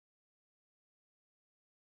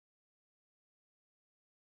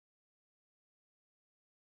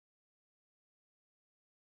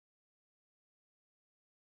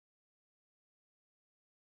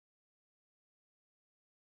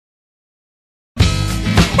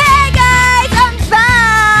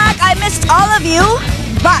love you,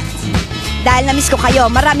 but dahil na-miss ko kayo,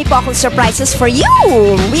 marami po akong surprises for you.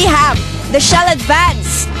 We have the Shell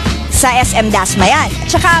Advance sa SM Dasmarinas. At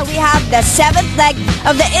saka we have the 7th leg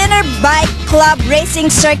of the Inner Bike Club Racing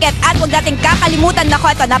Circuit. At huwag natin kakalimutan, nako,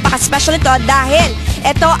 ito, napaka-special ito dahil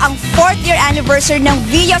ito ang 4th year anniversary ng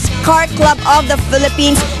Vios Car Club of the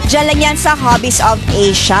Philippines. Diyan lang yan sa Hobbies of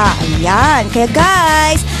Asia. Ayan. Kaya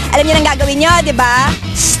guys, alam niyo nang gagawin nyo, di ba?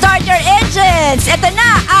 Start your engines! Ito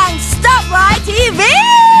na ang Stoplight TV!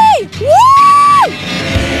 Woo!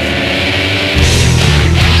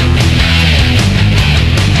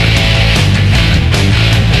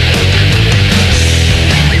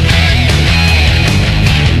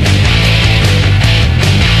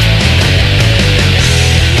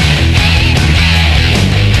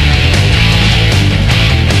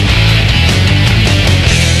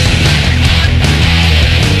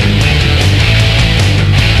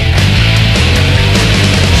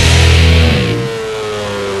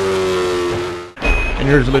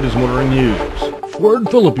 Here's the latest motoring news. Ford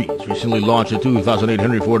Philippines recently launched the 2008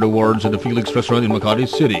 Henry Ford Awards at the Felix restaurant in Makati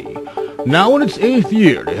City. Now in its 8th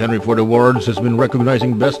year, the Henry Ford Awards has been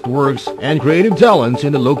recognizing best works and creative talents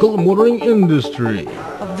in the local motoring industry.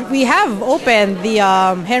 We have opened the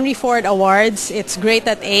Henry Ford Awards. It's great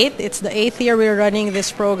at 8. It's the 8th year we're running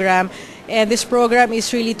this program. And this program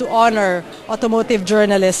is really to honor automotive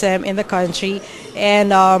journalism in the country.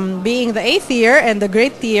 And being the 8th year and the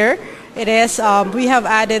great year, it is, we have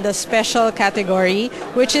added a special category,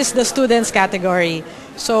 which is the students category.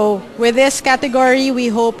 So with this category, we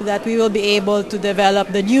hope that we will be able to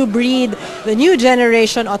develop the new breed, the new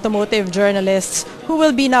generation automotive journalists who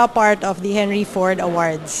will be now part of the Henry Ford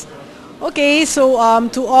Awards. Okay, so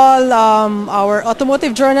to all our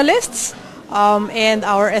automotive journalists and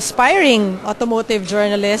our aspiring automotive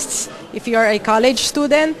journalists, if you are a college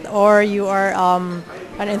student or you are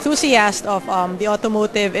an enthusiast of the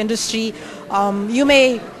automotive industry, you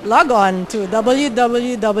may log on to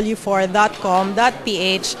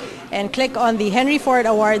www.ford.com.ph and click on the Henry Ford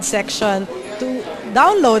Awards section to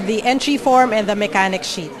download the entry form and the mechanic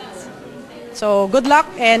sheet. So good luck,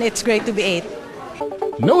 and it's great to be 8.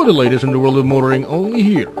 Know the latest in the world of motoring only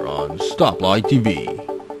here on Stoplight TV.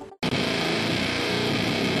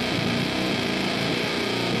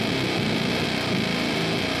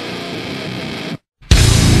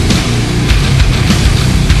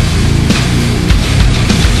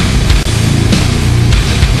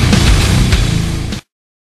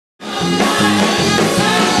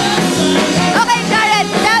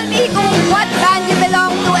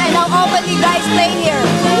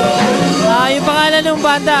 Yung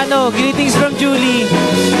banda, Greetings from Julie.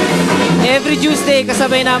 Every Tuesday,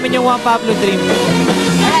 kasabay namin yung One Pablo Dream.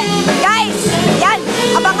 Guys, yan,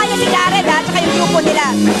 abangan niyo si Jared at saka yung grupo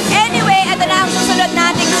nila. Anyway, ito na ang susunod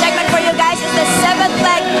nating segment for you guys. Is the 7th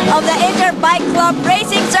leg of the Inner Bike Club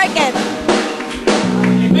Racing Circuit.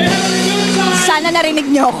 Sana narinig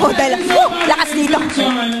niyo ako dahil lakas dito.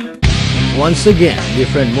 Once again,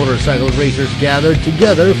 different motorcycle racers gathered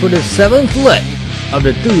together for the 7th leg of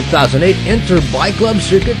the 2008 Inter Bike Club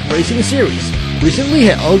Circuit Racing Series, recently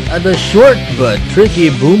held at the short but tricky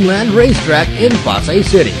Boomland racetrack in Pasay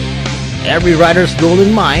City. Every rider's goal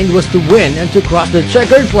in mind was to win and to cross the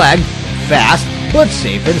checkered flag fast but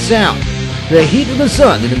safe and sound. The heat of the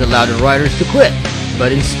sun didn't allow the riders to quit,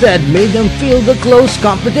 but instead made them feel the close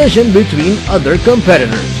competition between other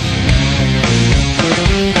competitors.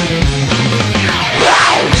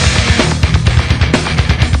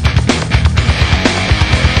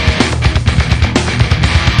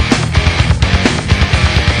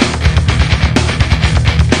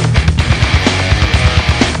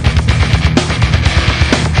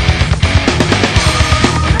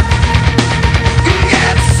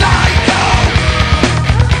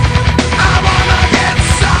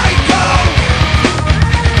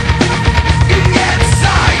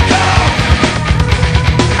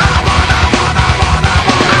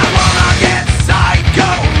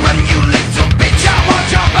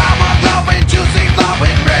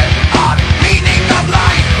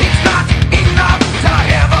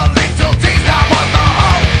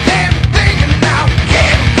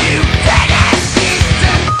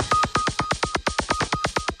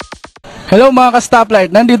 Hello mga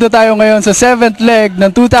ka-Stoplight, nandito tayo ngayon sa 7th leg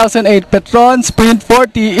ng 2008 Petron Sprint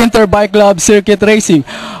 40 Inter Bike Club Circuit Racing.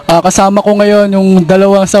 Kasama ko ngayon yung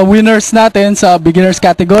dalawang sa winners natin sa beginners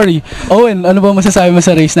category. Owen, ano ba masasabi mo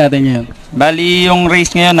sa race natin ngayon? Bali, yung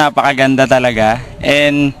race ngayon napakaganda talaga.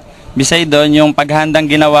 And beside doon, yung paghandang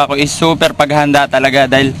ginawa ko is super paghanda talaga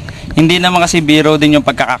dahil hindi naman kasi biro din yung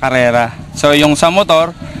pagkakakarera. So yung sa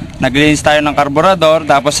motor, naglinis tayo ng karburador,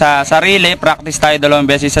 tapos sa sarili, practice tayo 2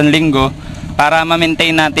 beses isang linggo para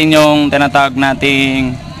ma-maintain natin yung tinatawag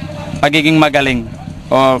nating pagiging magaling.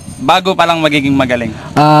 O bago pa lang magiging magaling.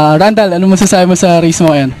 Randall, ano masasabi mo sa race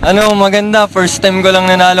mo ngayon? Ano, maganda. First time ko lang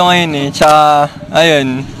nanalo ngayon eh. Tsaka,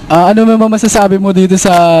 ayun. Ano mo masasabi mo dito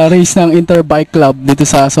sa race ng Interbike Club dito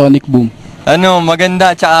sa Sonic Boom? Ano,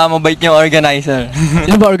 maganda. Tsaka mabait yung organizer.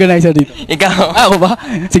 Sino ba organizer dito? Ikaw. Ako ba?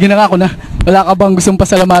 Sige na nga, ako na. Wala ka bang gustong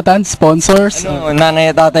pasalamatan? Sponsors? Ano, nanay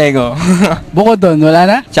at tatay ko. Bukod doon, wala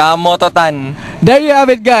na? Tsaka Mototan. There you have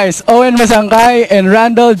it, guys. Owen Masangkay and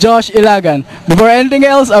Randall Josh Ilagan. Before anything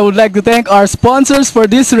else, I would like to thank our sponsors for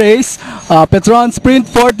this race, Petron Sprint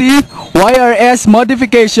 40, YRS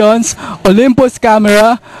Modifications, Olympus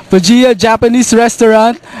Camera, Fujiya Japanese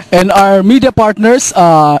Restaurant, and our media partners,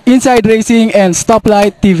 Inside Racing and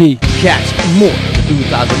Stoplight TV. Catch more of the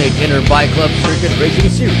 2008 Interbike Club Circuit Racing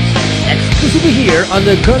Series exclusively here on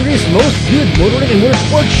the country's most viewed motoring and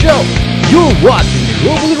motorsports show. You're watching the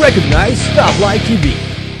globally recognized Stoplight TV.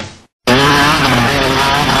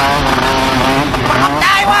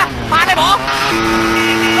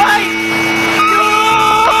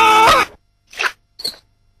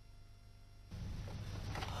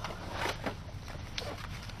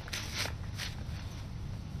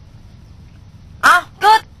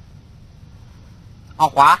 Good ออ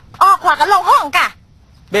กขวา ออกขวากันลงห้องกะ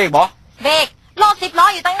เบรกบอ เบรกรถ10 ล้อ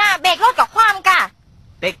อยู่ตั้งหน้าเบรกรถกับความกะ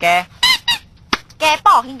เบรกแก แกป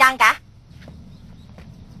อกหินดังกะ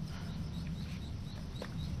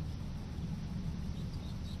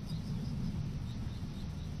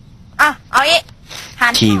เอาอีกหั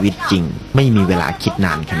น ชีวิตจริงไม่มีเวลาคิดน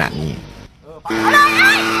านขนาดนี้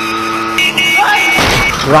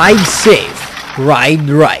Ride safe, ride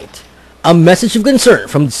right. A message of concern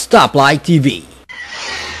from Stoplight TV.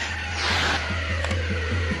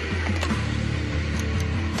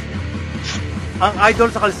 Ang idol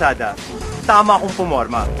sa kalsada, tama akong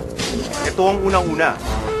pumorma. Ito ang unang-una.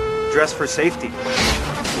 Dress for safety.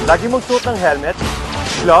 Lagi magsuot ng helmet,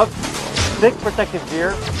 gloves, thick protective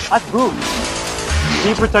gear, at boots.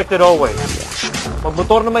 Be protected always.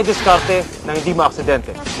 Magmotor na may diskarte na hindi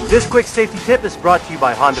maaksidente. This quick safety tip is brought to you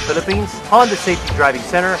by Honda Philippines, Honda Safety Driving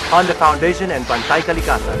Center, Honda Foundation, and Bantay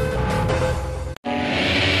Kalikasan.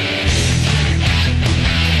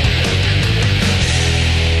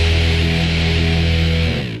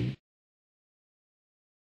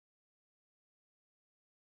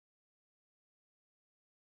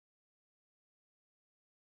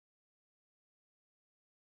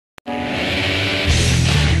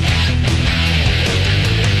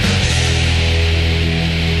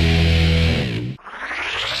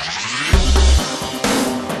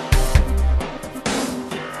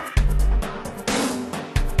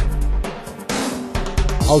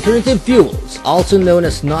 Alternative fuels, also known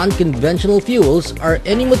as non-conventional fuels, are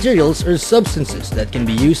any materials or substances that can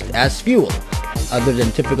be used as fuel, other than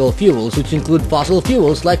typical fuels, which include fossil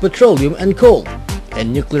fuels like petroleum and coal, and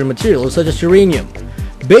nuclear materials such as uranium.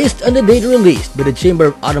 Based on the data released by the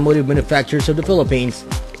Chamber of Automotive Manufacturers of the Philippines,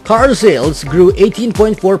 car sales grew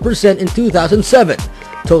 18.4% in 2007,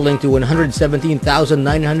 totaling to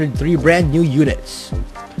 117,903 brand new units.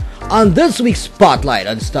 On this week's Spotlight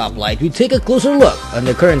on Stoplight, we take a closer look on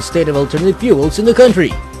the current state of alternative fuels in the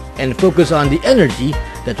country and focus on the energy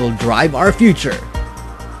that will drive our future.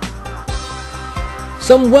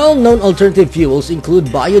 Some well-known alternative fuels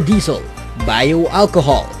include biodiesel,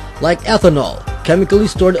 bioalcohol like ethanol, chemically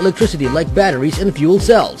stored electricity like batteries and fuel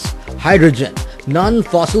cells, hydrogen,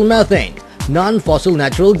 non-fossil methane, non-fossil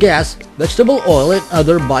natural gas, vegetable oil, and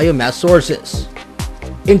other biomass sources.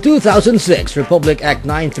 In 2006, Republic Act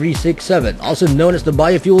 9367, also known as the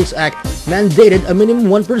Biofuels Act, mandated a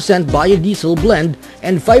minimum 1% biodiesel blend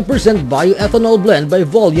and 5% bioethanol blend by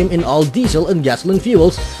volume in all diesel and gasoline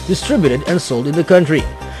fuels distributed and sold in the country.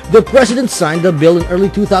 The President signed the bill in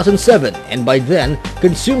early 2007, and by then,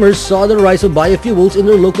 consumers saw the rise of biofuels in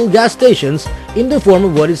their local gas stations in the form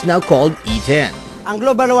of what is now called E10. Ang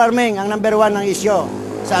global warming ang number 1 ng isyo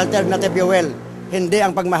sa alternative fuel, hindi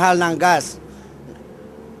ang pagmahal ng gas.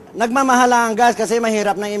 Nagmamahal ang gas kasi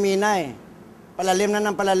mahirap nang imina eh. Palalim na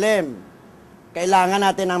ng palalim. Kailangan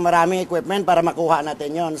natin ng maraming equipment para makuha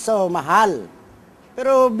natin yon. So, mahal.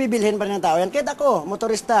 Pero bibilhin pa rin ng tao yan. Kahit ako,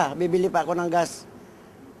 motorista, bibili pa ako ng gas.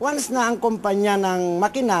 Once na ang kumpanya ng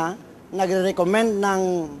makina nagre-recommend ng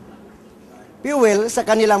fuel sa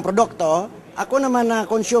kanilang produkto, ako naman na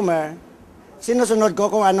consumer, sinusunod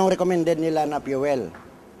ko kung anong recommended nila na fuel.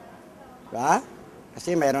 Diba?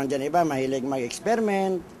 Kasi mayroon dyan iba, mahilig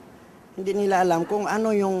mag-experiment. Hindi nila alam kung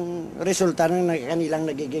ano yung resulta ng kanilang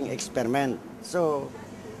nagiging experiment. So,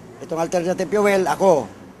 itong alternative fuel,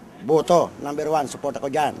 ako, boto, number 1, support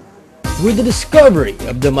ako dyan. With the discovery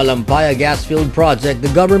of the Malampaya gas field project,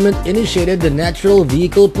 the government initiated the Natural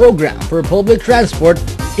Vehicle Program for public transport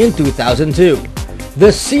in 2002.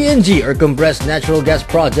 The CNG or compressed natural gas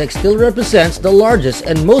project still represents the largest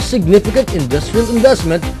and most significant industrial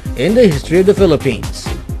investment in the history of the Philippines.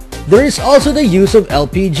 There is also the use of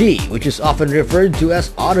LPG, which is often referred to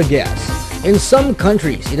as autogas. In some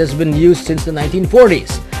countries, it has been used since the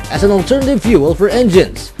 1940s as an alternative fuel for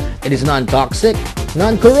engines. It is non-toxic,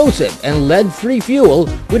 non-corrosive, and lead-free fuel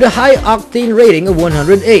with a high octane rating of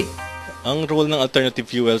 108. Ang role ng alternative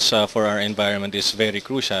fuels for our environment is very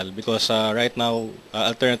crucial because right now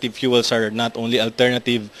alternative fuels are not only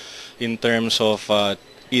alternative in terms of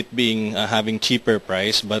it being having cheaper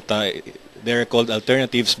price, but they're called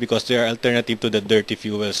alternatives because they are alternative to the dirty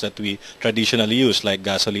fuels that we traditionally use like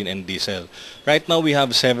gasoline and diesel. Right now we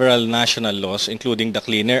have several national laws including the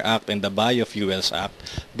Clean Air Act and the Biofuels Act.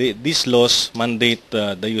 These laws mandate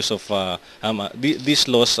the use of these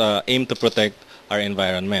laws aim to protect our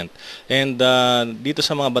environment. And dito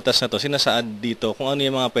sa mga batas na to, sinasaad dito kung ano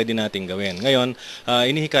yung mga pwede nating gawin. Ngayon,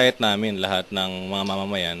 inihikayat namin lahat ng mga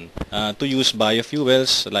mamamayan to use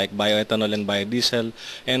biofuels like bioethanol and biodiesel,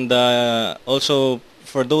 and also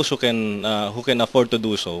for those who can afford to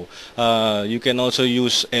do so, you can also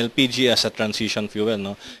use LPG as a transition fuel.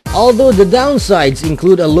 No? Although the downsides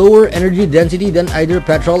include a lower energy density than either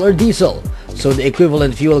petrol or diesel, so the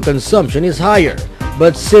equivalent fuel consumption is higher.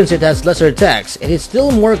 But since it has lesser tax, it is still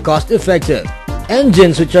more cost-effective.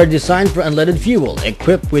 Engines which are designed for unleaded fuel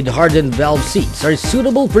equipped with hardened valve seats are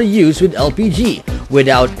suitable for use with LPG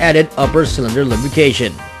without added upper cylinder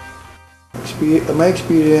lubrication. My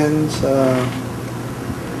experience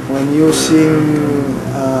when using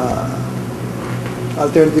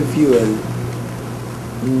alternative fuel,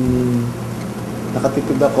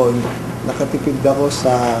 nakatipid ako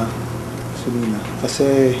sa gasolina.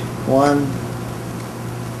 Kasi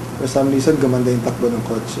for some reason, gumanda yung takbo ng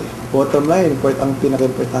kotse. Bottom line, ang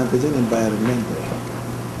pinaka-importante dyan, environment.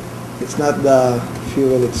 It's not the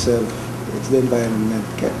fuel itself, it's the environment.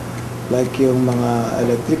 Like yung mga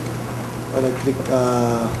electric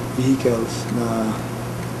vehicles na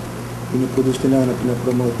pinuproduce nila, na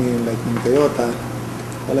pinapromote nila like ng Toyota.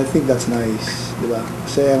 Well, I think that's nice, di ba?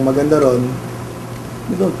 Kasi ang maganda ron,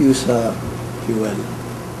 we don't use fuel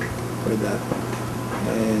for that.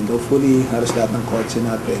 And hopefully, halos lahat ng kotse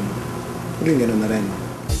natin, gano'n na rin.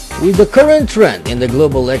 With the current trend in the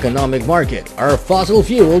global economic market, our fossil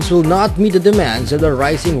fuels will not meet the demands of the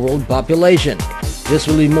rising world population. This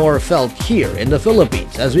will be more felt here in the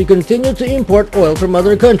Philippines as we continue to import oil from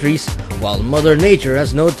other countries while Mother Nature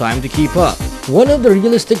has no time to keep up. One of the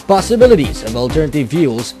realistic possibilities of alternative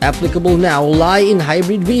fuels applicable now lie in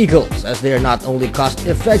hybrid vehicles as they are not only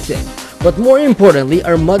cost-effective, but more importantly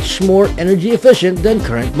are much more energy efficient than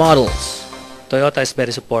current models. Toyota is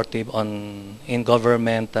very supportive in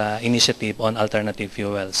government initiative on alternative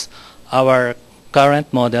fuels. Our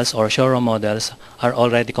current models or showroom models are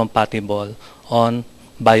already compatible on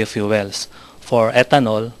biofuels. For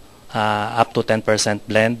ethanol, up to 10%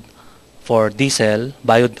 blend. For diesel,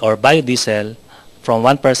 biodiesel, from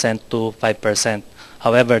 1% to 5%.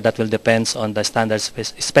 However, that will depend on the standard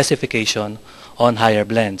specification on higher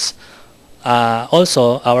blends.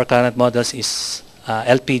 Also, our current models is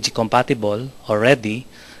LPG compatible already,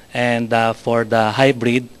 and for the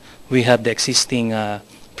hybrid, we have the existing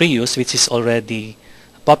Prius, which is already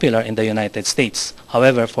popular in the United States.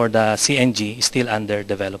 However, for the CNG, is still under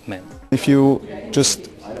development. If you just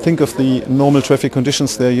think of the normal traffic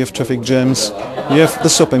conditions there, you have traffic jams, you have the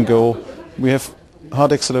stop and go, we have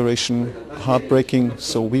hard acceleration, hard braking,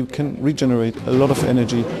 so we can regenerate a lot of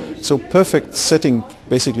energy. So perfect setting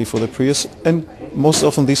basically for the Prius, and most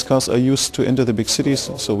often these cars are used to enter the big cities,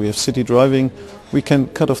 so we have city driving, we can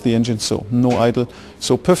cut off the engine, so no idle,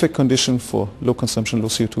 so perfect condition for low consumption, low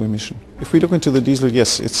CO2 emission. If we look into the diesel,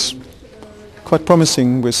 yes, it's quite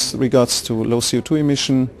promising with regards to low CO2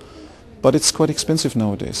 emission, but it's quite expensive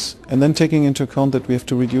nowadays. And then taking into account that we have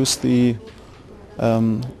to reduce the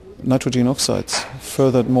nitrogen oxides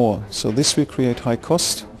furthermore. So this will create high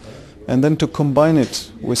cost. And then to combine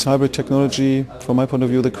it with hybrid technology, from my point of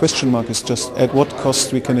view, the question mark is just at what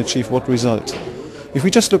cost we can achieve what result. If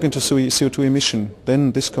we just look into CO2 emission,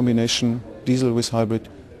 then this combination, diesel with hybrid,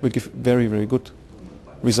 will give very, very good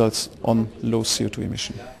results on low CO2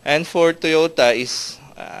 emission. And for Toyota is,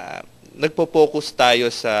 nagpo-focus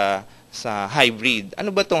tayo sa hybrid.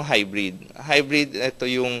 Ano ba tong hybrid? Hybrid, ito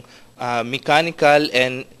yung mechanical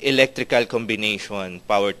and electrical combination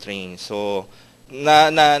powertrain. So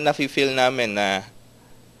na-feel namin na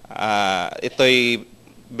ito'y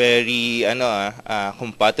very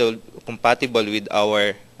compatible with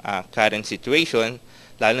our current situation,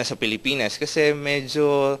 lalo na sa Pilipinas, kasi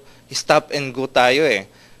medyo stop and go tayo eh.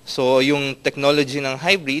 So, yung technology ng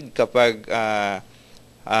hybrid, kapag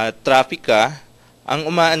traffic ka, ang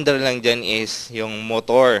umaandar lang dyan is yung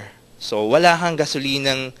motor. So, wala kang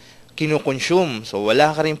gasolinang kinukonsume. So,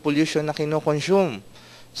 wala ka rin pollution na kinukonsume.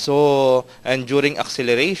 So, and during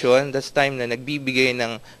acceleration, that's time na nagbibigay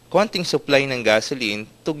ng konting supply ng gasoline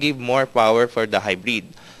to give more power for the hybrid.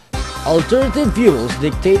 Alternative fuels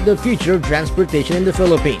dictate the future of transportation in the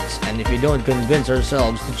Philippines, and if we don't convince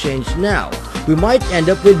ourselves to change now, we might end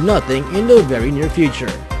up with nothing in the very near future.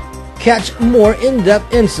 Catch more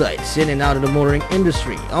in-depth insights in and out of the motoring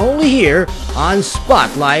industry only here on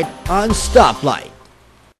Spotlight on Stoplight.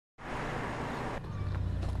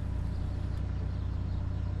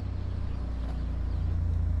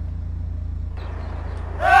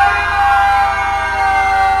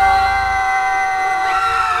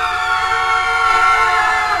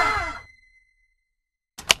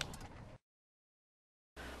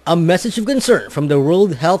 A message of concern from the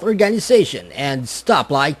World Health Organization and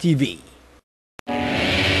Stoplight TV.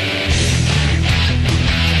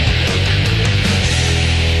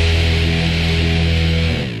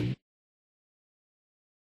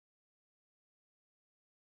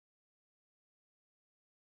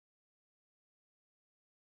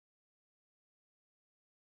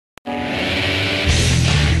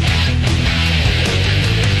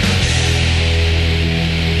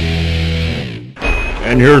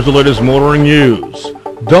 And here's the latest motoring news.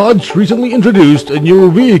 Dodge recently introduced a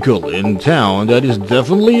new vehicle in town that is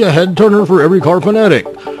definitely a head-turner for every car fanatic.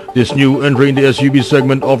 This new entry in the SUV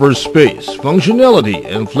segment offers space, functionality,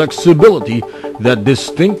 and flexibility that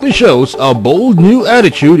distinctly shows a bold new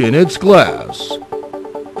attitude in its class.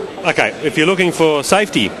 Okay, if you're looking for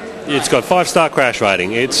safety, it's got 5-star crash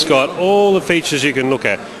rating. It's got all the features you can look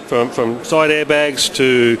at, from side airbags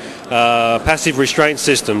to passive restraint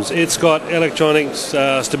systems. It's got electronic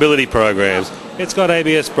stability programs. It's got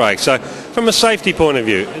ABS brakes. So from a safety point of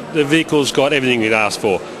view, the vehicle's got everything you'd ask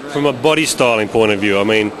for. From a body styling point of view, I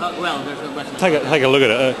mean, take a look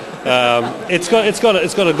at it.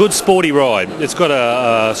 It's got a good sporty ride. It's got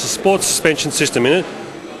a sports suspension system in it.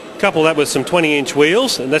 Couple that with some 20-inch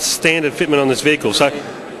wheels, and that's standard fitment on this vehicle. So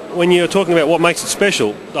when you're talking about what makes it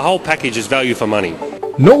special, the whole package is value for money.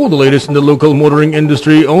 Know the latest in the local motoring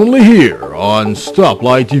industry only here on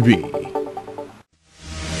Stoplight TV.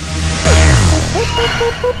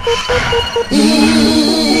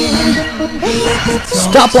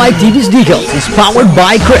 Stoplight TV's Decals is powered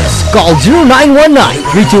by Chris. Call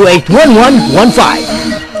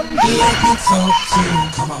 0919-328-1115.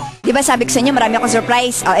 Diba sabi ko sa inyo, marami akong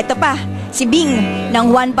surprise. Oh, ito pa, si Bing ng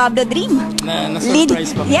Juan Pablo Dream.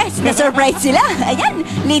 Na-surprise pa. Yes, na-surprise sila. Ayan,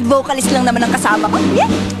 lead vocalist lang naman ang kasama ko. Yeah.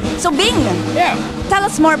 So Bing, tell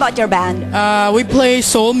us more about your band. We play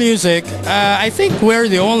soul music. I think we're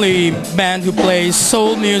the only band who plays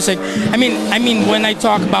soul music. I mean, when I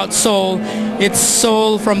talk about soul, it's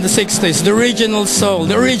soul from the 60s, the original soul,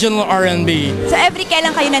 the original R&B. So every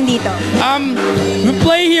kailan kayo nandito? We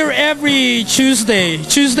play here every Tuesday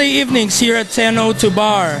evenings here at 10:02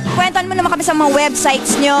 Bar. Kwentan mo naman kami sa mga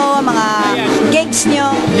websites nyo, mga gigs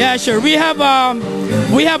nyo. Yeah, sure. We have a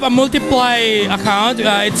Multiply account.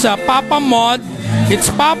 It's Papa Mod.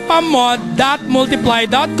 It's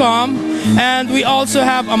papamod.multiply.com. And we also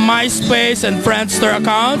have a MySpace and Friendster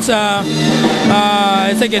accounts.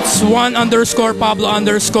 I think it's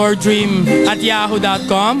one_Pablo_Dream at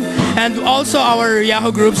yahoo.com. And also our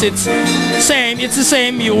Yahoo groups, it's the same,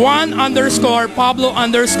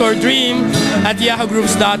 one_Pablo_Dream at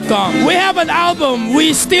yahoogroups.com. We have an album.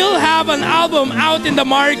 We still have an album out in the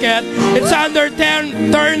market. It's under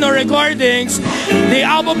Turner Recordings. The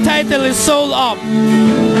album title is Soul Up.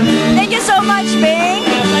 Thank you so much, Bing.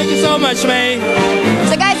 Thank you so much, May.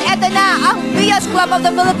 So guys, eto na ang Vios Club of the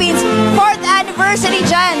Philippines 4th anniversary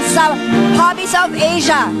dyan sa Hobbies of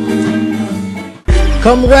Asia.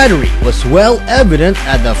 Camaraderie was well evident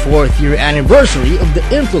at the 4th year anniversary of the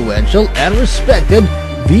influential and respected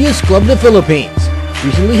Vios Club of the Philippines,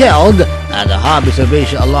 recently held at the Hobbies of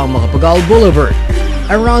Asia along Macapagal Boulevard.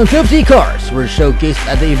 Around 50 cars were showcased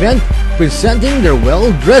at the event, presenting their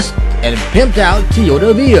well-dressed and pimped-out Toyota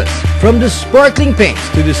Vios, from the sparkling paints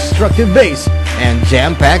to destructive bass and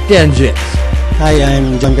jam-packed engines. Hi,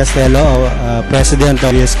 I'm John Castello, President of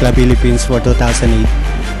Vios Club Philippines for 2008.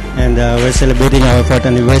 And we're celebrating our 4th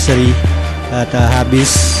anniversary at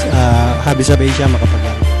Hobbies of Asia,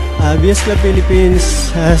 Macapagal. Vios Club Philippines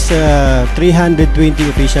has 320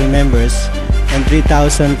 official members and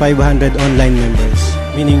 3,500 online members,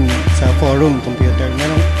 meaning sa forum, computer.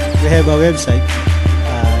 We have a website.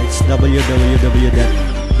 It's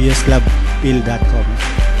www.bsclub.com. viosclubpil.com.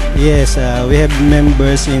 Yes, we have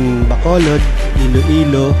members in Bacolod,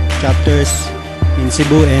 Iloilo, chapters in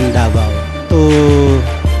Cebu and Davao. To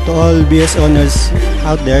all BS owners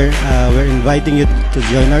out there, we're inviting you to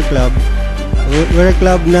join our club. We're a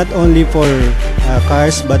club not only for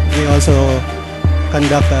cars, but we also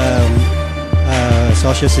conduct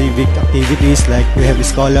socio-civic activities, like we have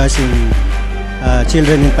scholars in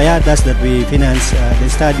children in Payatas that we finance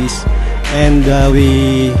the studies, and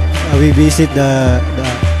we visit the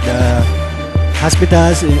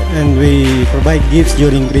hospitals, and we provide gifts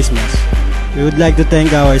during Christmas. We would like to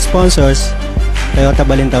thank our sponsors, Toyota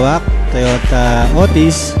Balintawak, Toyota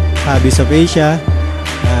Otis, Hobbies of Asia,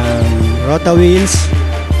 Rota Wheels,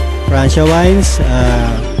 Francia Wines,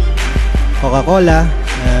 Coca-Cola,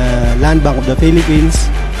 Land Bank of the Philippines,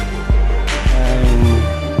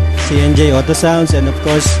 CNJ Auto Sounds, and of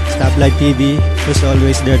course Stoplight TV, who's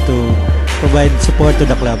always there to provide support to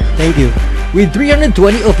the club. Thank you. With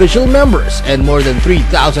 320 official members and more than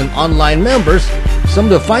 3,000 online members, some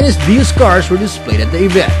of the finest Vios cars were displayed at the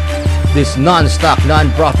event. This non-stock,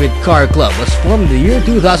 non-profit car club was formed in the year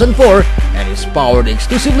 2004 and is powered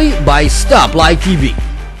exclusively by Stoplight TV.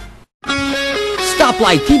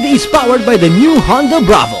 Stoplight TV is powered by the new Honda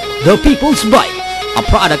Bravo, the people's bike, a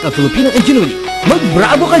product of Filipino ingenuity.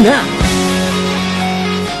 Mag-bravo ka na!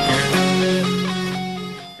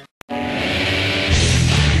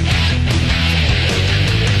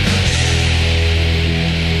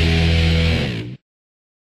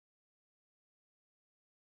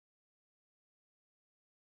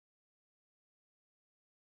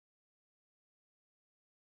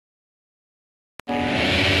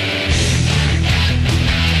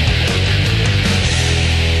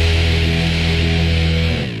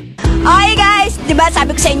 Diba,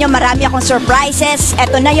 sabi ko sa inyo, marami akong surprises.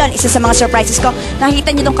 Eto na yon, isa sa mga surprises ko.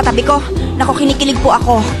 Nakikita niyo tong katabi ko? Naku, kinikilig po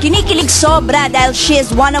ako. Kinikilig sobra dahil she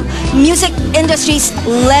is one of music industry's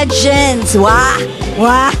legends. Wah!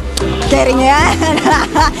 Wah! Keri niyo yan?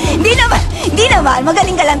 Hindi naman.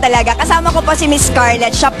 Magaling ka lang talaga. Kasama ko po si Miss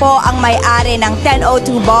Scarlett. Siya po ang may-ari ng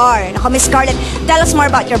 1002 Bar. Naku, Miss Scarlett, tell us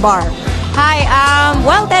more about your bar. Hi,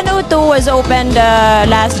 well, 1002 was opened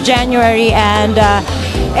last January, and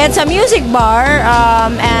it's a music bar,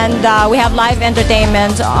 and we have live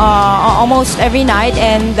entertainment almost every night,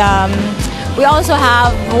 and we also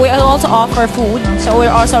offer food, so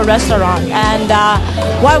we're also a restaurant. And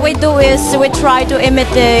what we do is we try to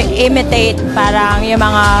imitate parang yung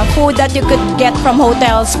mga food that you could get from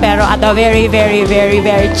hotels, pero at a very, very, very,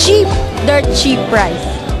 very cheap, dirt cheap price.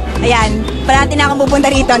 Ayan, parati na akong pupunta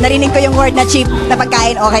rito. Narinig ko yung word na cheap na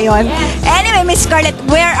pagkain. Okay yun. Anyway, Miss Scarlett,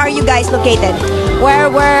 where are you guys located?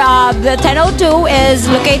 Where the 1002 is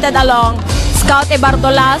located along Scout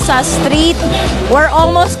Ibartolasa Street. We're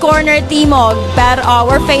almost corner Timog, but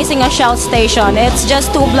we're facing a Shell station. It's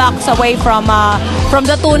just 2 blocks away from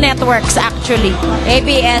the two networks, actually,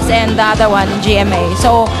 ABS and the other one, GMA.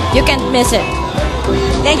 So you can't miss it.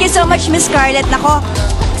 Thank you so much, Miss Scarlett. Nako,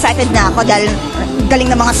 excited na ako dahil galing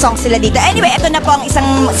ng mga songs sila dito. Anyway, ito na po ang isang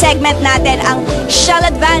segment natin, ang Shell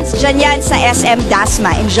Advance, dyan yan sa SM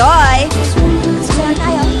Dasma. Enjoy! Saan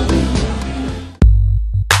tayo?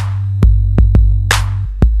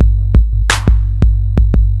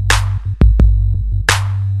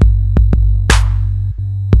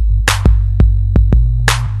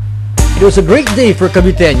 It was a great day for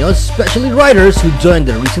Caviteños, especially riders who joined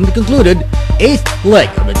the recently concluded 8th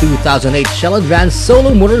leg of the 2008 Shell Advance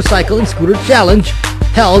Solo Motorcycle and Scooter Challenge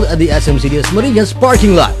held at the SMCD Dasmarinas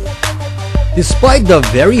parking lot. Despite the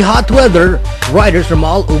very hot weather, riders from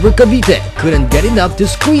all over Cavite couldn't get enough to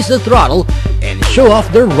squeeze the throttle and show off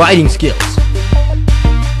their riding skills.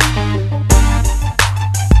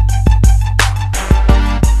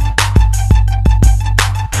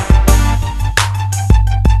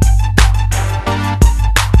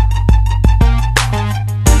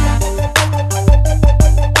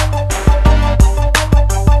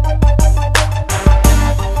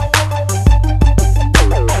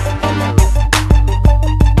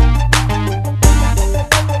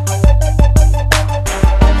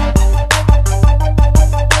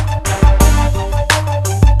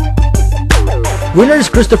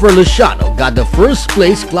 Winners Christopher Luciano got the first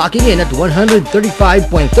place, clocking in at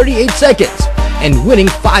 135.38 seconds and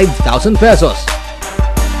winning 5,000 pesos.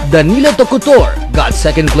 Danilo Tocutor got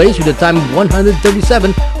second place with a time of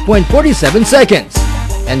 137.47 seconds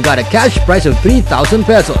and got a cash prize of 3,000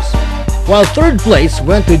 pesos. While third place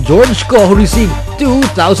went to George Ko, who received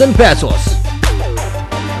 2,000 pesos.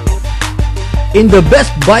 In the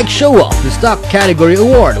Best Bike Show-Off, the stock category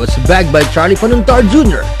award was bagged by Charlie Panuntar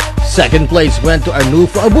Jr. Second place went to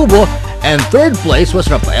Arnulfo Abubo and third place was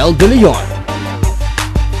Rafael De Leon.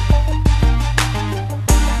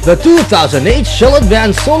 The 2008 Shell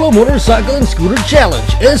Advance Solo Motorcycle and Scooter Challenge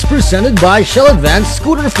is presented by Shell Advance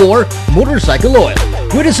Scooter 4 Motorcycle Oil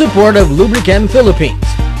with the support of Lubricam Philippines,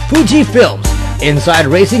 Fuji Films, Inside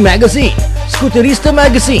Racing Magazine, Scooterista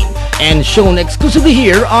Magazine, and shown exclusively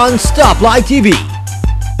here on Stoplight TV.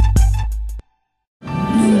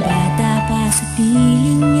 Nung bata pa sa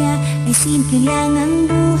piling niya ay simple lang ang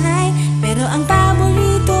buhay, pero ang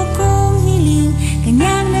paborito kong hiling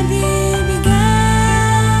kanyang nabibigay.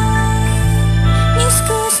 Miss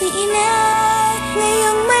ko si inay,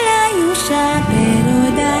 ngayong malayo siya, pero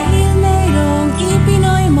dahil mayroong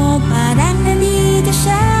ipinoy mo, parang nandito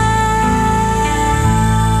siya.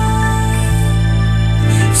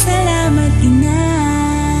 Salamat inay.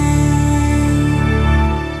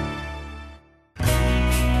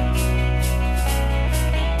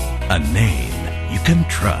 A name you can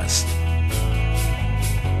trust.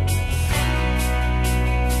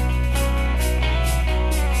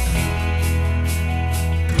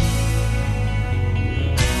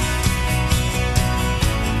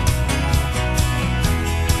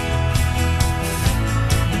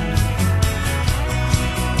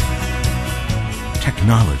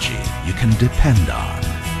 Technology you can depend on.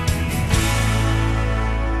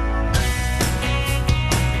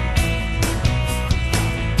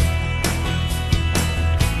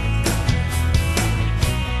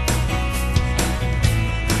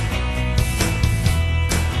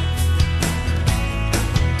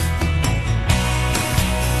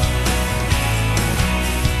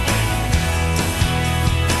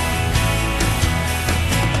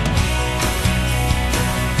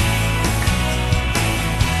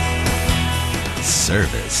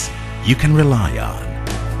 Service you can rely on.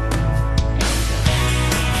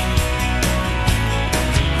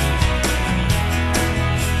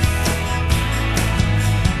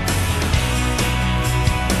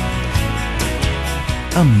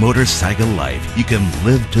 A motorcycle life you can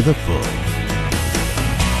live to the full.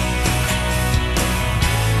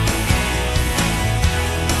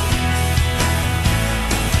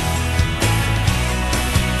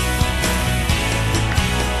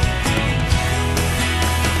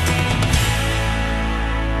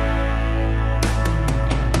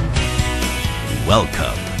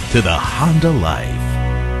 Welcome to the Honda Life.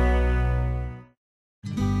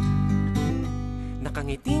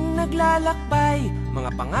 Nakangiting naglalakbay,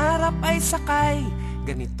 mga pangarap ay sakay,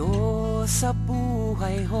 ganito sa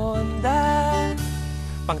buhay Honda.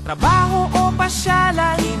 Pangtrabaho o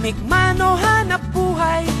pasyalan, imig man o hanap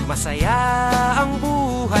buhay, masaya ang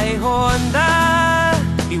buhay Honda.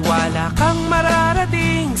 Tiwala kang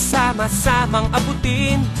mararating, sama-samang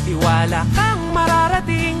abutin. Tiwala kang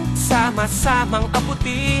mararating, sama-samang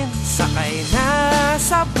abutin. Sakay na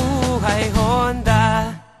sa buhay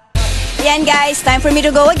Honda. Yan guys, time for me to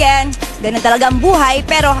go again. Ganun talaga ang buhay,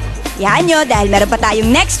 pero yan nyo dahil meron pa tayong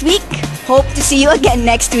next week. Hope to see you again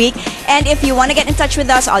next week. And if you want to get in touch with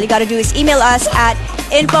us, all you gotta do is email us at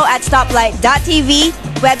info@stoplight.tv.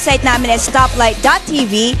 Website namin is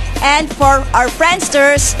stoplight.tv. And for our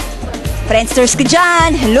Friendsters ko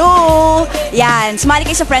dyan, hello! Yan, sumali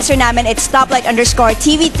kayo sa Friendster namin, it's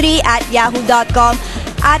stoplight_tv3@yahoo.com.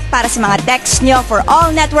 At para sa mga text nyo for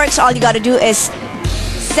all networks, all you gotta do is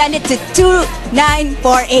send it to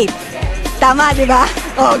 2948. Tama, di ba?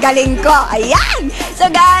 Oh, galing ko. Ayan! So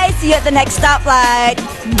guys, see you at the next stoplight.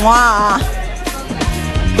 Mwah!